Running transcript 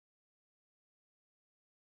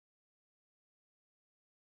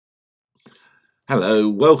Hello,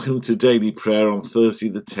 welcome to Daily Prayer on Thursday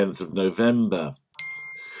the 10th of November.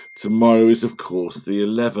 Tomorrow is, of course, the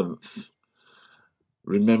 11th,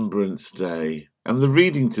 Remembrance Day, and the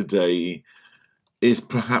reading today is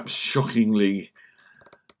perhaps shockingly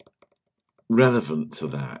relevant to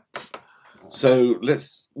that. So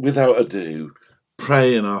let's, without ado,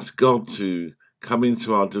 pray and ask God to come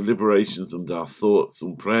into our deliberations and our thoughts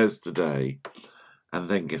and prayers today, and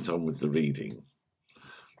then get on with the reading.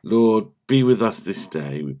 Lord, be with us this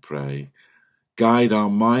day, we pray. Guide our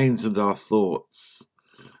minds and our thoughts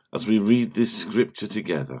as we read this scripture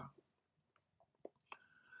together,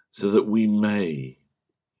 so that we may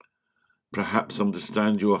perhaps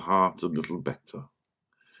understand your heart a little better.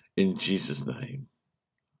 In Jesus' name,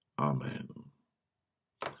 Amen.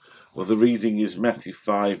 Well, the reading is Matthew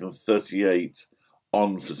 5 and 38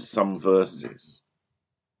 on for some verses.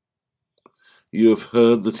 You have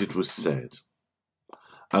heard that it was said,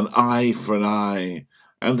 an eye for an eye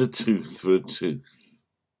and a tooth for a tooth.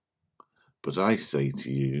 But I say to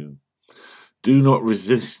you, do not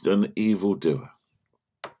resist an evildoer.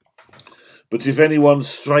 But if anyone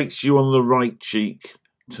strikes you on the right cheek,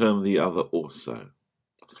 turn the other also.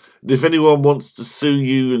 And if anyone wants to sue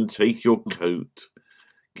you and take your coat,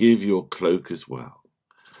 give your cloak as well.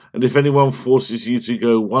 And if anyone forces you to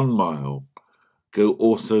go 1 mile, go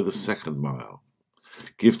also the 2nd mile.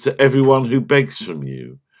 Give to everyone who begs from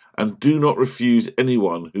you, and do not refuse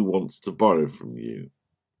anyone who wants to borrow from you.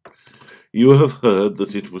 You have heard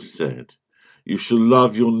that it was said, you shall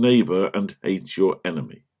love your neighbour and hate your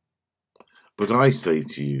enemy. But I say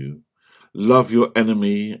to you, love your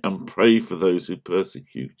enemy and pray for those who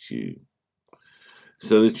persecute you,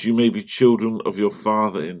 so that you may be children of your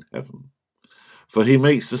Father in heaven. For he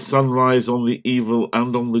makes the sun rise on the evil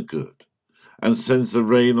and on the good, and sends the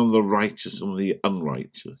rain on the righteous and the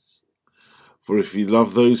unrighteous. For if you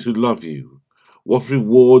love those who love you, what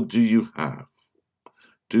reward do you have?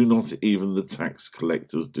 Do not even the tax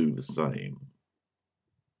collectors do the same?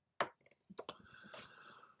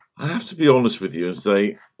 I have to be honest with you and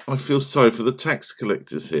say, I feel sorry for the tax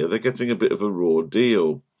collectors here. They're getting a bit of a raw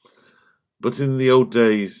deal. But in the old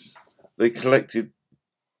days, they collected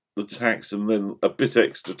the tax and then a bit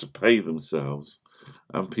extra to pay themselves,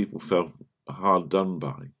 and people felt hard done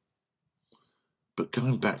by. But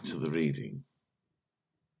going back to the reading,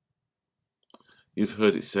 you've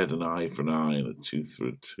heard it said an eye for an eye and a tooth for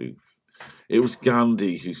a tooth. It was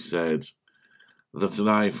Gandhi who said that an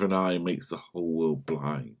eye for an eye makes the whole world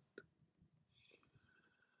blind.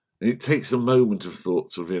 And it takes a moment of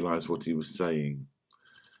thought to realise what he was saying.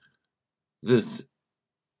 That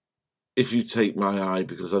if you take my eye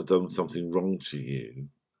because I've done something wrong to you,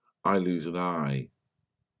 I lose an eye.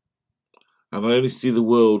 And I only see the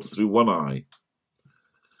world through one eye.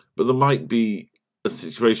 But there might be a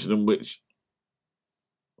situation in which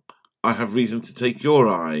I have reason to take your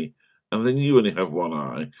eye, and then you only have one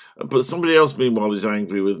eye. But somebody else, meanwhile, is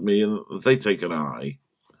angry with me, and they take an eye.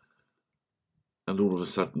 And all of a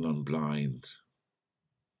sudden I'm blind.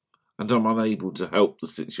 And I'm unable to help the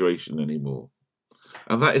situation anymore.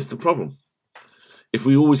 And that is the problem. If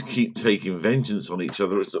we always keep taking vengeance on each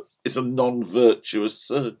other, it's a non-virtuous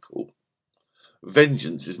circle.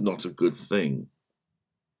 Vengeance is not a good thing.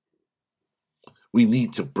 We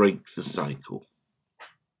need to break the cycle.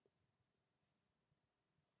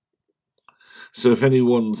 So if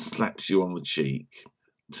anyone slaps you on the cheek,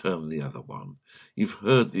 turn the other one. You've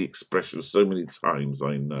heard the expression so many times,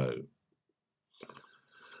 I know.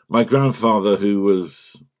 My grandfather, who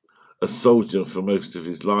was a soldier for most of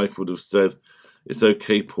his life, would have said, it's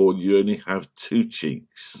okay, Paul, you only have 2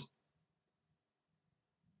 cheeks.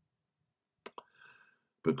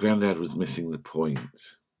 But Grandad was missing the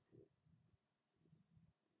point.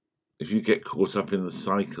 If you get caught up in the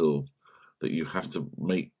cycle that you have to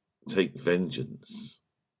take vengeance,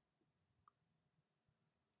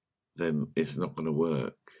 then it's not going to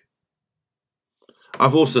work.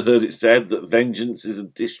 I've also heard it said that vengeance is a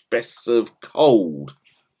dish best served cold,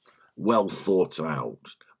 well thought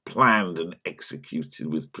out, planned and executed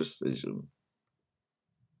with precision.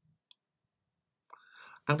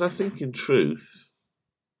 And I think in truth,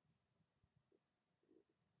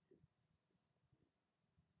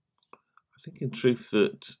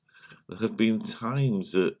 that there have been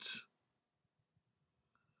times that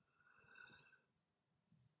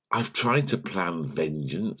I've tried to plan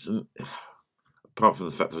vengeance, and apart from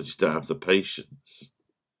the fact that I just don't have the patience,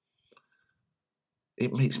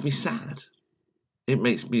 it makes me sad. It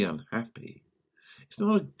makes me unhappy. It's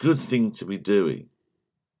not a good thing to be doing.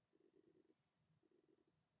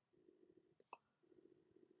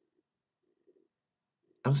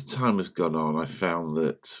 As time has gone on, I found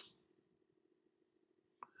that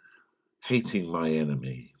hating my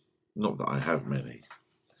enemy, not that I have many,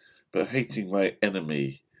 but hating my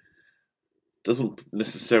enemy doesn't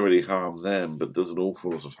necessarily harm them, but does an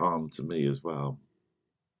awful lot of harm to me as well.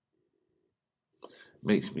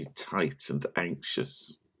 Makes me tight and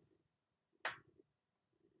anxious.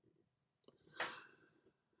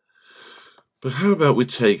 But how about we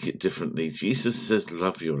take it differently? Jesus says,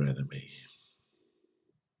 love your enemy.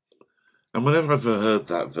 And whenever I've heard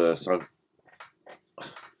that verse,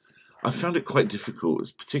 I found it quite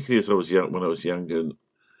difficult, particularly as I was young, when I was younger.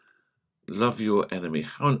 Love your enemy.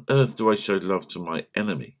 How on earth do I show love to my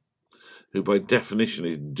enemy, who by definition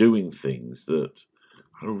is doing things that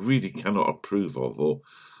I really cannot approve of or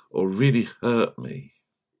really hurt me?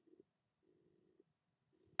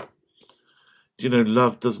 You know,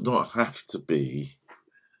 love does not have to be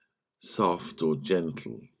soft or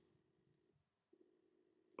gentle.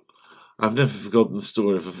 I've never forgotten the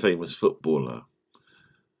story of a famous footballer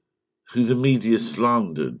who the media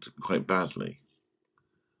slandered quite badly,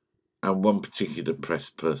 and one particular press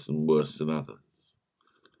person worse than others.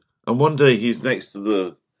 And one day he's next to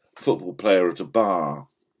the football player at a bar,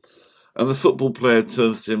 and the football player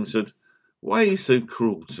turns to him and said, "Why are you so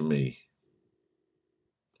cruel to me?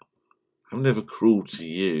 I'm never cruel to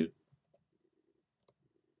you."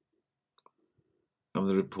 And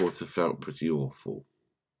the reporter felt pretty awful,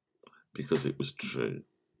 because it was true.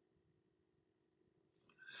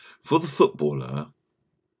 For the footballer,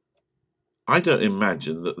 I don't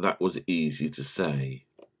imagine that was easy to say,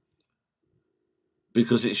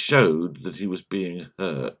 because it showed that he was being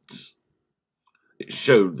hurt. It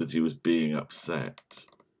showed that he was being upset.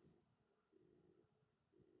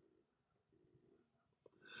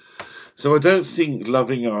 So I don't think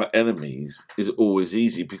loving our enemies is always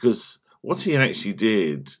easy, because what he actually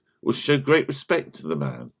did was show great respect to the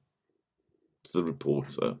man, to the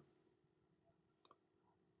reporter,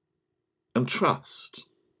 and trust.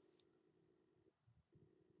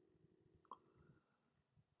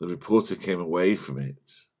 The reporter came away from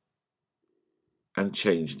it and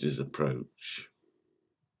changed his approach.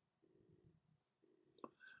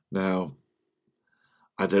 Now,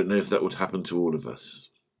 I don't know if that would happen to all of us.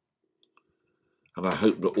 And I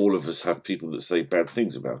hope not all of us have people that say bad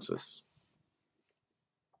things about us.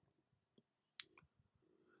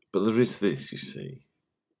 But there is this, you see,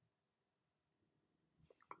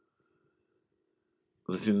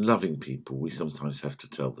 that in loving people, we sometimes have to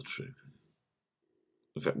tell the truth.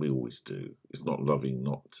 In fact, we always do. It's not loving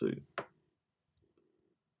not to.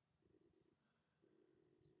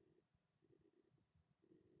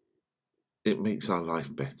 It makes our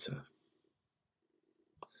life better.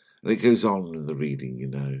 And it goes on in the reading, you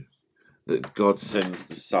know, that God sends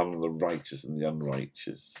the sun on the righteous and the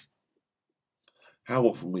unrighteous. How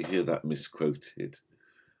often we hear that misquoted.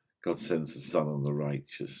 God sends the sun on the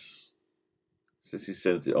righteous. It says he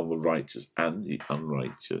sends it on the righteous and the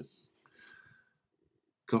unrighteous.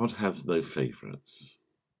 God has no favourites.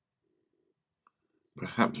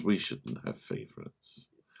 Perhaps we shouldn't have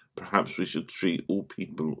favourites. Perhaps we should treat all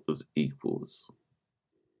people as equals.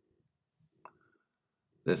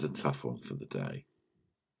 There's a tough one for the day.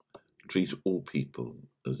 Treat all people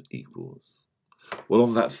as equals. Well,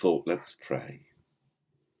 on that thought, let's pray.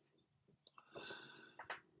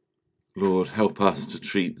 Lord, help us to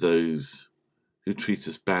treat those who treat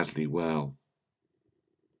us badly well.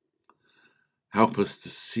 Help us to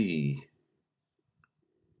see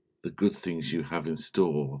the good things you have in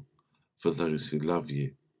store for those who love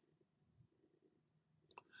you.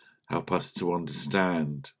 Help us to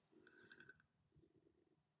understand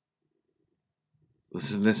that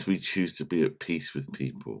unless we choose to be at peace with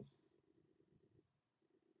people,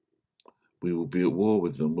 we will be at war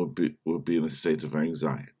with them, we'll be in a state of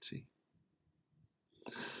anxiety.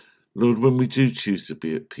 Lord, when we do choose to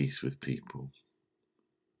be at peace with people,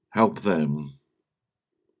 help them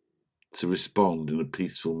to respond in a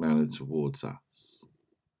peaceful manner towards us.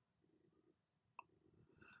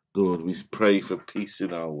 Lord, we pray for peace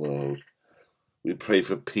in our world. We pray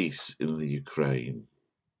for peace in the Ukraine.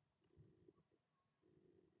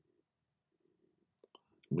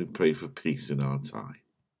 We pray for peace in our time.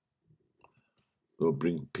 Lord,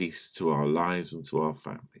 bring peace to our lives and to our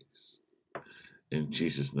families. In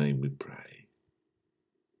Jesus' name we pray.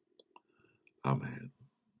 Amen.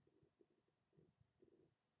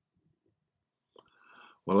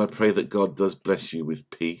 Well, I pray that God does bless you with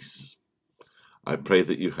peace. I pray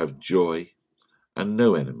that you have joy and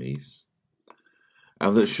no enemies,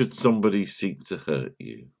 and that should somebody seek to hurt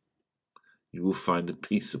you, you will find a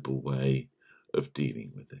peaceable way of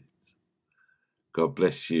dealing with it. God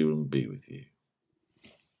bless you and be with you.